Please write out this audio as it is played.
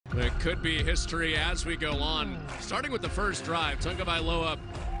It could be history as we go on. Starting with the first drive, Tagovailoa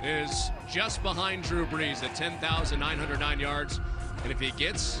is just behind Drew Brees at 10,909 yards. And if he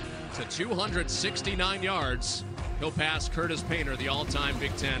gets to 269 yards, he'll pass Curtis Painter, the all-time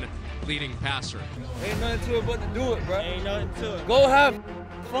Big Ten leading passer. Ain't nothing to it but to do it, bro. Ain't nothing to it. Go have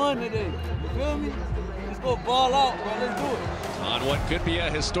fun today. You feel me? Just go ball out, bro. Let's do it. On what could be a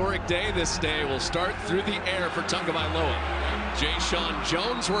historic day, this day will start through the air for Tagovailoa. Jay-Sean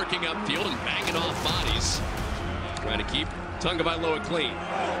Jones working upfield and banging off bodies. Trying to keep Tagovailoa clean.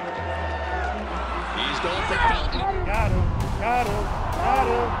 He's going for Felton. Got him.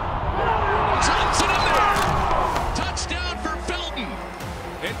 Drops it in there. Touchdown for Felton.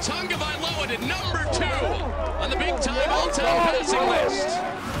 And Tagovailoa to number 2 on the big-time all-time passing list.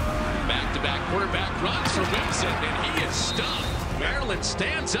 Back-to-back quarterback runs for Wilson, and he is stunned. Maryland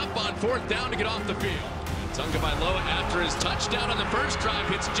stands up on 4th down to get off the field. Tagovailoa, after his touchdown on the first drive,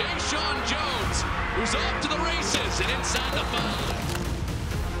 hits Jay-Sean Jones, who's off to the races and inside the 5.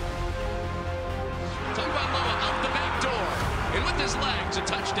 Tagovailoa out the back door, and with his legs, a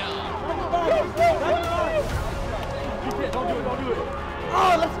touchdown. Don't do it.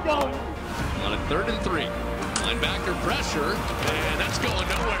 Oh, let's go. On a 3rd and 3. Linebacker pressure, and that's going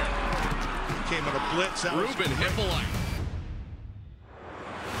nowhere. Came on a blitz. Ruben Hippolyte.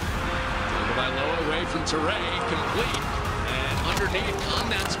 Tagovailoa away from Teray, complete. And underneath on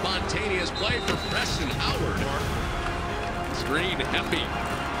that spontaneous play for Preston Howard. Screen, Hempy.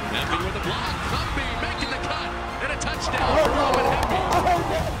 Hempy with a block. Humpy making the cut. And a touchdown for Robin Hempy.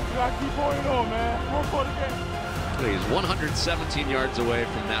 You gotta keep going on, man. One for the game. He's 117 yards away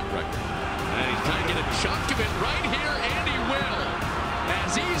from that record. And he's trying to get a chunk of it right here, and he will.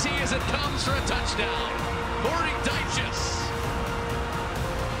 As easy as it comes for a touchdown. Morty Dyches.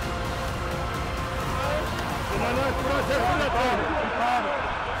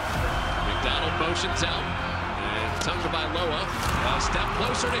 McDonald motions out. And Tagovailoa a step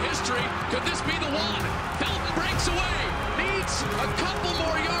closer to history. Could this be the one? Felton breaks away. Needs a couple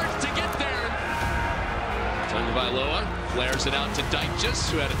more yards to get there. Tagovailoa flares it out to Dyches,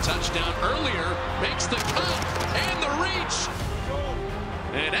 who had a touchdown earlier, makes the cut and the reach.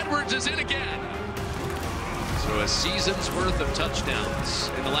 And Edwards is in again. So a season's worth of touchdowns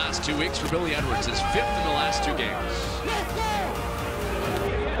in the last 2 weeks for Billy Edwards, his 5th in the last 2 games.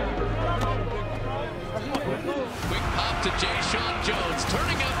 Quick pop to Jay-Sean Jones,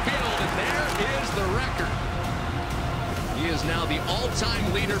 turning upfield, and there is the record. He is now the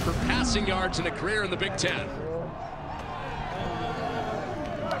all-time leader for passing yards in a career in the Big Ten.